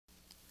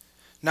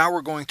Now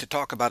we're going to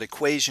talk about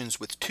equations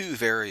with two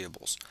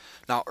variables.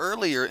 Now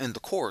earlier in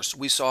the course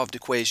we solved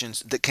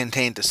equations that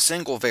contained a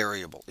single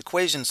variable,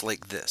 equations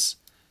like this,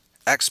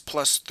 x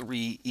plus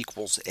 3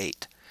 equals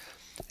 8.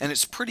 And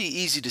it's pretty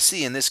easy to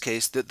see in this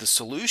case that the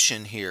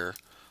solution here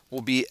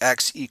will be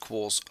x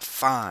equals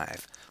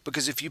 5,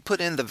 because if you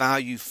put in the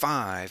value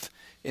 5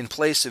 in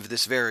place of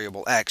this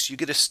variable x, you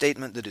get a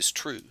statement that is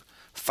true.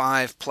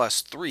 5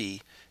 plus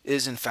 3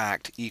 is in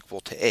fact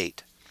equal to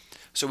 8.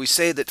 So we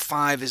say that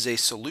 5 is a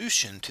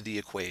solution to the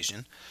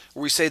equation,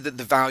 or we say that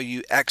the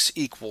value x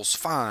equals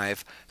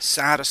 5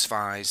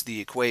 satisfies the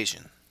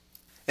equation.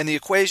 And the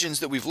equations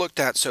that we've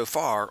looked at so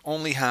far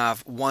only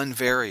have one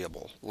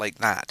variable, like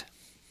that.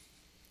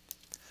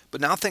 But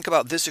now think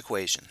about this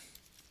equation,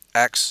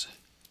 x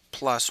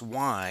plus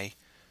y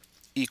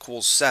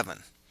equals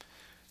 7.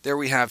 There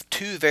we have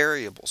two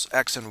variables,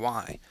 x and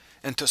y.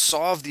 And to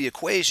solve the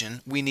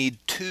equation, we need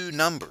two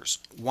numbers,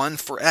 one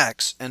for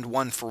x and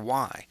one for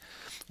y.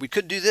 We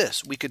could do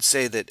this. We could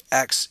say that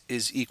x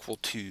is equal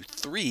to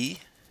 3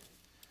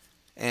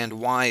 and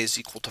y is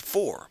equal to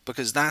 4,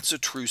 because that's a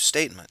true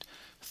statement.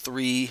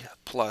 3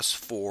 plus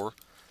 4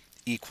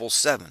 equals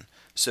 7.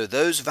 So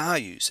those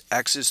values,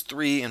 x is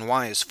 3 and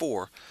y is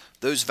 4,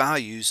 those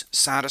values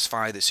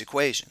satisfy this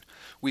equation.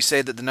 We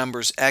say that the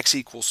numbers x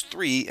equals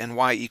 3 and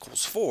y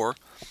equals 4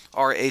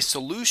 are a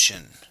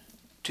solution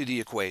to the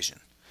equation.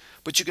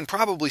 But you can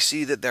probably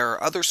see that there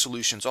are other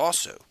solutions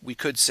also. We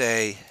could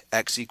say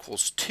x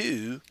equals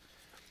 2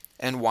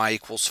 and y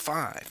equals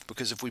 5,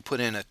 because if we put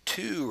in a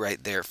 2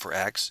 right there for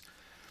x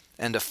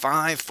and a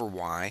 5 for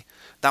y,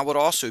 that would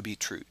also be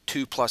true.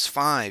 2 plus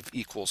 5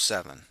 equals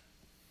 7.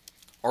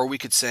 Or we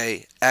could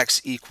say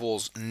x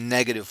equals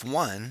negative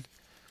 1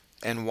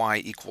 and y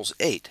equals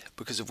 8,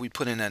 because if we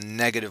put in a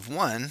negative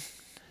 1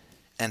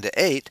 and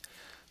a 8,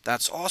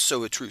 that's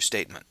also a true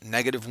statement.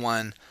 Negative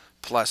 1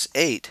 plus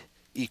 8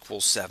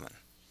 equals 7.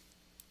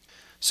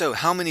 So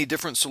how many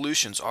different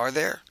solutions are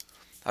there?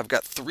 I've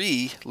got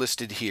 3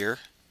 listed here,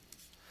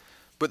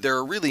 but there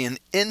are really an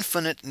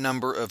infinite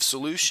number of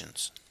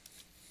solutions.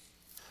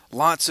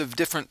 Lots of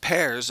different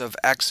pairs of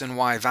x and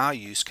y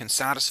values can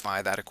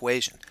satisfy that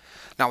equation.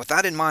 Now with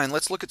that in mind,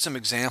 let's look at some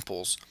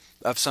examples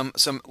of some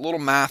little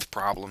math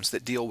problems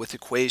that deal with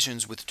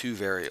equations with two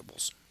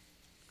variables.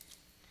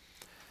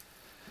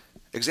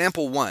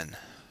 Example 1.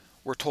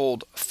 We're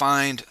told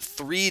find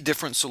 3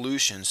 different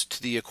solutions to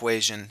the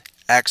equation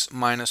x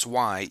minus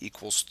y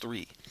equals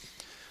 3.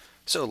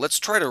 So let's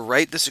try to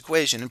write this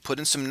equation and put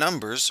in some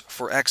numbers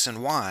for x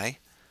and y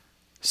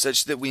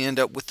such that we end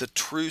up with the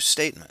true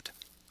statement.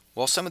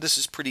 Well, some of this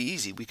is pretty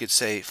easy. We could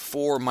say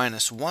 4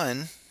 minus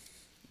 1,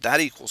 that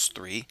equals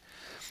 3.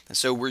 And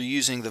so we're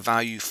using the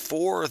value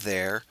 4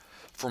 there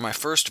for my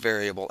first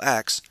variable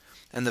x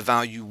and the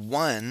value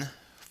 1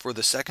 for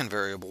the second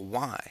variable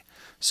y.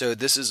 So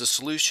this is a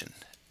solution.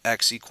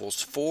 X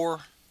equals 4,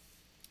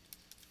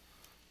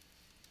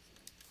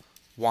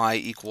 y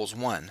equals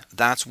 1.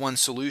 That's one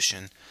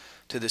solution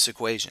to this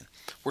equation.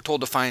 We're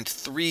told to find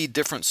 3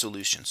 different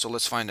solutions, so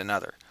let's find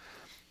another.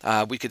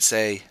 We could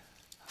say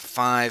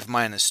 5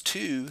 minus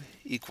 2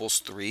 equals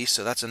 3,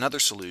 so that's another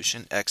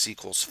solution. X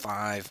equals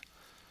 5,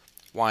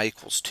 y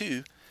equals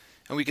 2.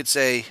 And we could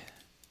say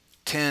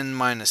 10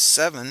 minus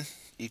 7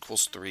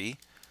 equals 3.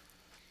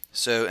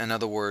 So in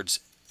other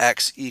words,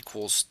 x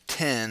equals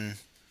 10,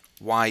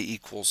 y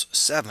equals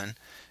 7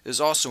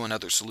 is also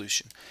another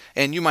solution.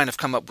 And you might have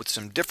come up with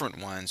some different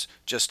ones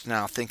just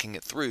now thinking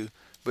it through,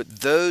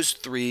 but those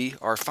 3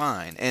 are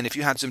fine. And if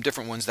you had some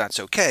different ones, that's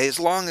okay, as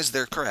long as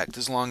they're correct,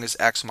 as long as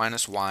x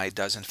minus y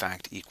does in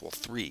fact equal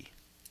 3.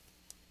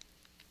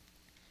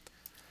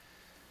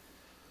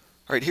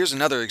 All right, here's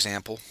another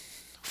example.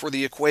 For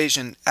the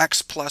equation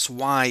x plus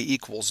y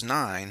equals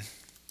 9,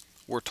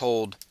 we're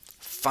told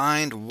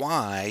find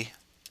y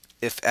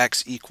if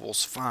x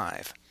equals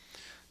 5.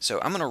 So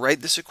I'm going to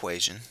write this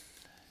equation,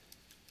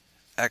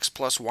 x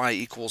plus y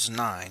equals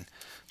 9.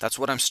 That's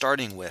what I'm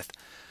starting with.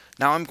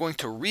 Now I'm going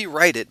to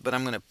rewrite it, but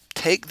I'm going to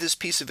take this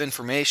piece of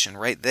information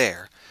right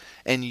there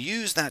and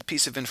use that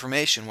piece of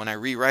information when I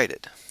rewrite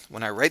it.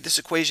 When I write this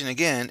equation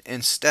again,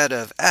 instead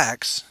of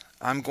x,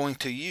 I'm going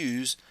to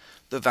use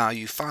the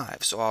value 5.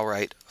 So I'll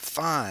write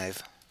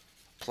 5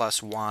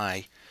 plus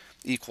y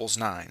equals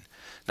 9.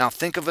 Now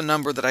think of a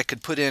number that I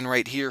could put in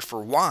right here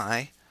for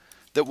y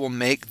that will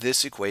make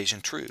this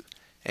equation true.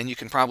 And you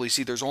can probably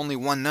see there's only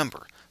one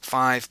number.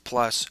 5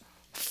 plus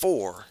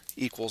 4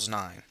 equals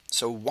 9.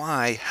 So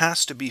y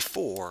has to be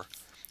 4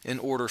 in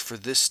order for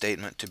this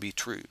statement to be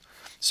true.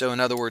 So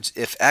in other words,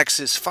 if x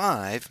is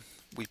 5,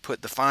 we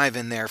put the 5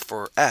 in there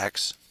for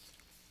x,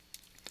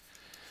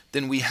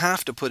 then we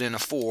have to put in a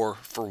 4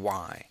 for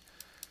y.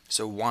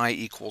 So y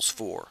equals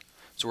 4.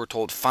 So we're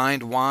told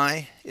find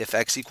y if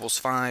x equals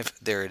 5.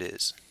 There it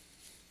is.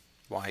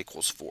 Y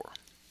equals 4.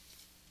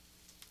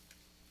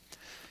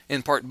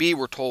 In part B,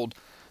 we're told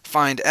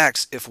find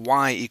x if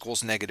y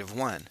equals negative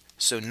 1.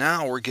 So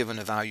now we're given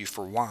a value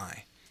for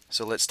y.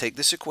 So let's take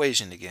this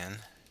equation again,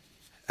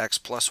 x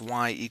plus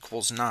y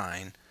equals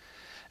 9,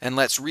 and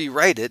let's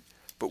rewrite it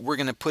but we're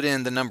going to put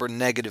in the number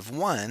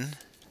 -1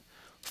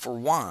 for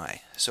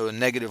y. So a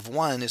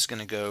 -1 is going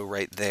to go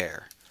right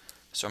there.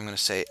 So I'm going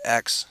to say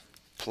x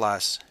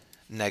plus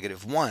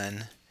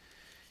 -1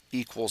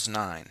 equals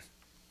 9.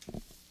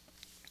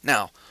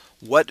 Now,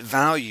 what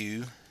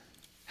value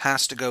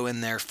has to go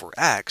in there for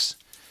x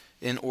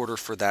in order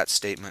for that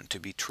statement to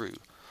be true?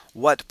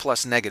 What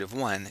plus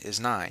 -1 is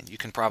 9? You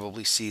can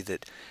probably see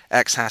that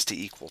x has to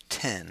equal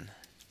 10,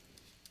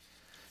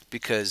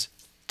 because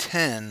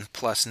 10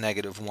 plus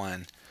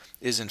 -1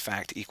 is in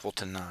fact equal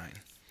to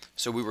 9.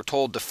 So we were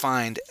told to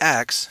find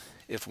x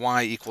if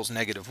y equals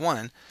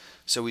 -1,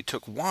 so we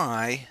took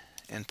y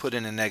and put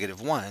in a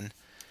 -1,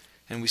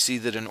 and we see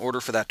that in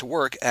order for that to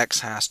work, x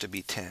has to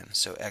be 10.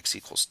 So x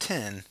equals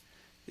 10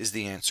 is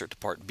the answer to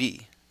part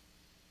B.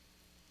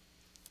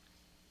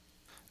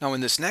 Now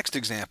in this next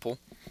example,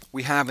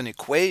 we have an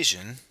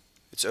equation.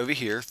 It's over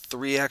here,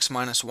 3x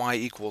minus y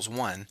equals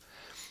 1,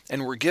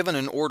 and we're given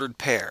an ordered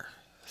pair,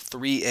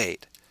 3,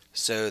 8.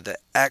 So the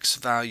x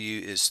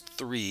value is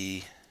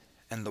 3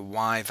 and the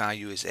y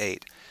value is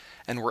 8.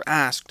 And we're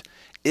asked,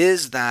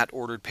 is that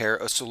ordered pair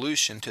a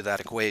solution to that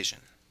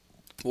equation?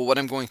 Well, what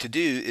I'm going to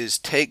do is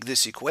take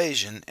this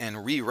equation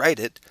and rewrite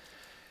it,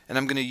 and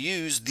I'm going to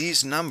use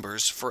these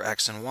numbers for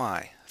x and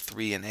y,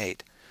 3 and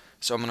 8.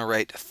 So I'm going to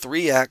write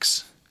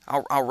 3x,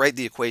 I'll write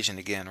the equation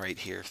again right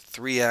here,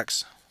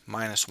 3x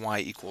minus y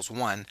equals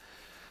 1.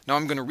 Now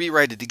I'm going to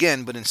rewrite it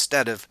again, but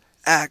instead of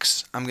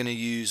x, I'm going to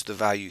use the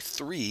value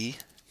 3,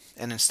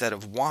 and instead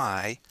of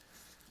y,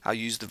 I'll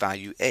use the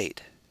value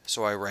 8.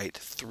 So I write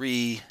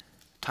 3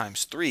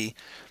 times 3,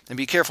 and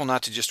be careful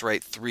not to just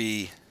write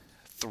 3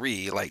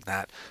 like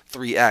that,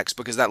 3x,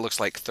 because that looks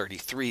like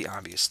 33,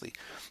 obviously.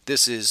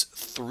 This is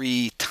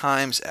 3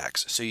 times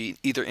x, so you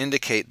either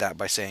indicate that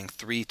by saying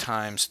 3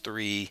 times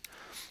 3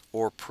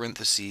 or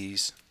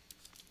parentheses,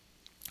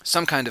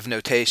 some kind of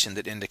notation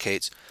that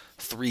indicates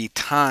 3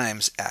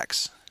 times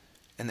x,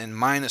 and then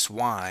minus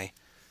y,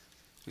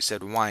 we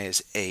said y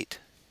is 8,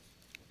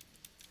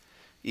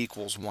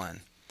 equals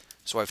 1.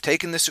 So I've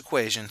taken this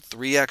equation,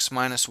 3x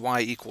minus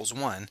y equals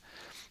 1,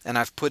 and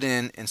I've put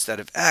in, instead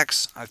of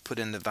x, I've put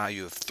in the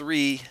value of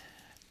 3,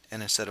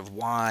 and instead of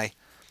y,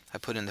 I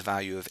put in the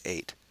value of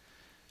 8.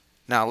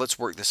 Now let's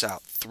work this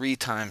out. 3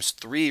 times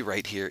 3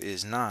 right here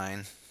is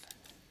 9.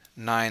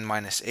 9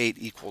 minus 8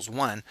 equals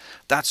 1.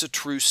 That's a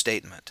true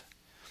statement.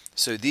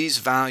 So these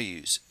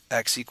values,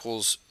 x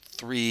equals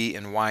 3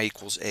 and y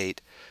equals 8,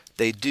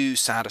 they do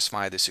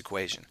satisfy this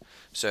equation.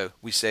 So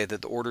we say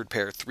that the ordered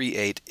pair 3,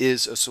 8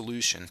 is a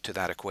solution to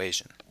that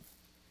equation.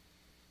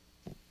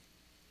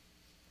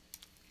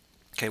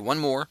 Okay, one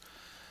more.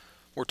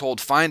 We're told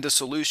find a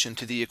solution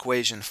to the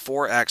equation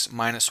 4x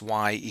minus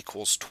y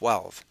equals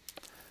 12.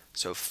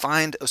 So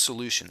find a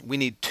solution. We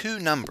need two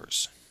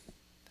numbers,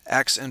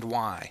 x and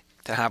y,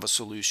 to have a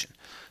solution.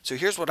 So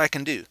here's what I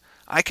can do.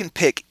 I can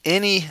pick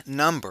any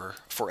number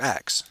for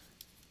x.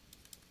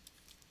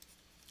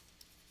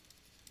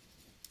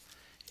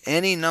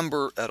 Any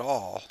number at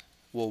all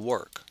will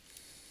work.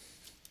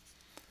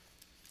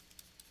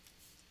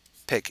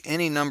 Pick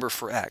any number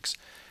for x.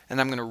 And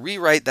I'm going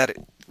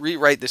to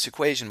rewrite this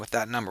equation with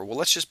that number. Well,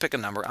 let's just pick a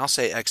number. I'll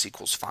say x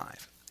equals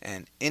 5.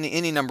 And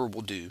any number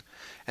will do.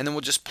 And then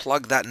we'll just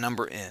plug that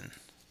number in.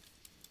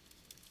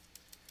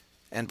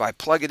 And by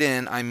plug it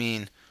in, I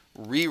mean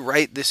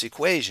rewrite this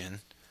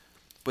equation,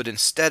 but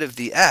instead of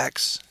the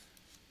x,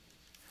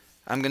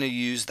 I'm going to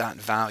use that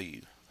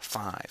value,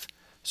 5.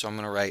 So I'm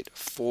going to write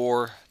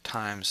 4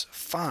 times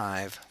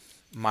 5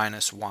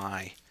 minus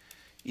y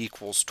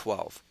equals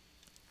 12.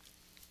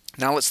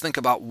 Now let's think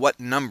about what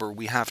number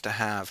we have to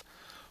have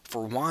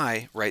for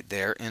y right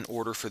there in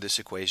order for this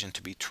equation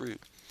to be true.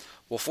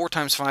 Well, 4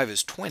 times 5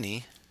 is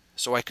 20,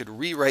 so I could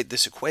rewrite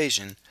this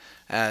equation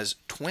as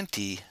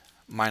 20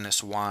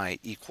 minus y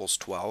equals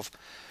 12.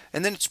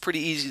 And then it's pretty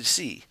easy to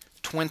see.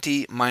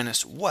 20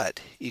 minus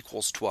what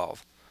equals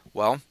 12?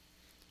 Well,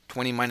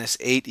 20 minus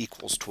 8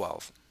 equals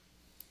 12.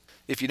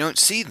 If you don't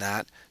see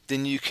that,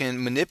 then you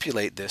can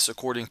manipulate this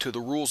according to the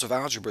rules of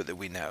algebra that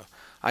we know.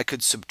 I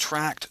could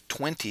subtract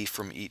 20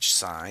 from each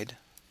side,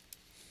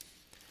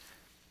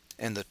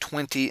 and the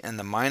 20 and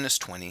the minus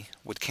 20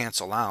 would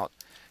cancel out,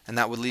 and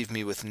that would leave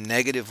me with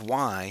negative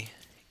y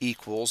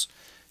equals,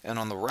 and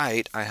on the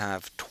right I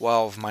have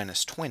 12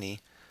 minus 20,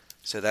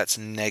 so that's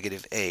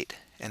negative 8.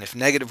 And if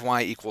negative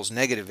y equals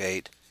negative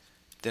 8,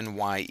 then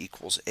y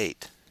equals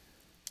 8.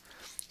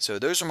 So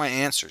those are my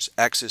answers.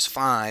 X is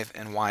 5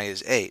 and y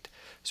is 8.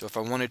 So if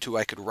I wanted to,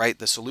 I could write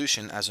the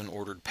solution as an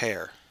ordered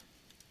pair,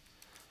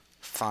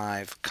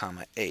 5,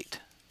 8.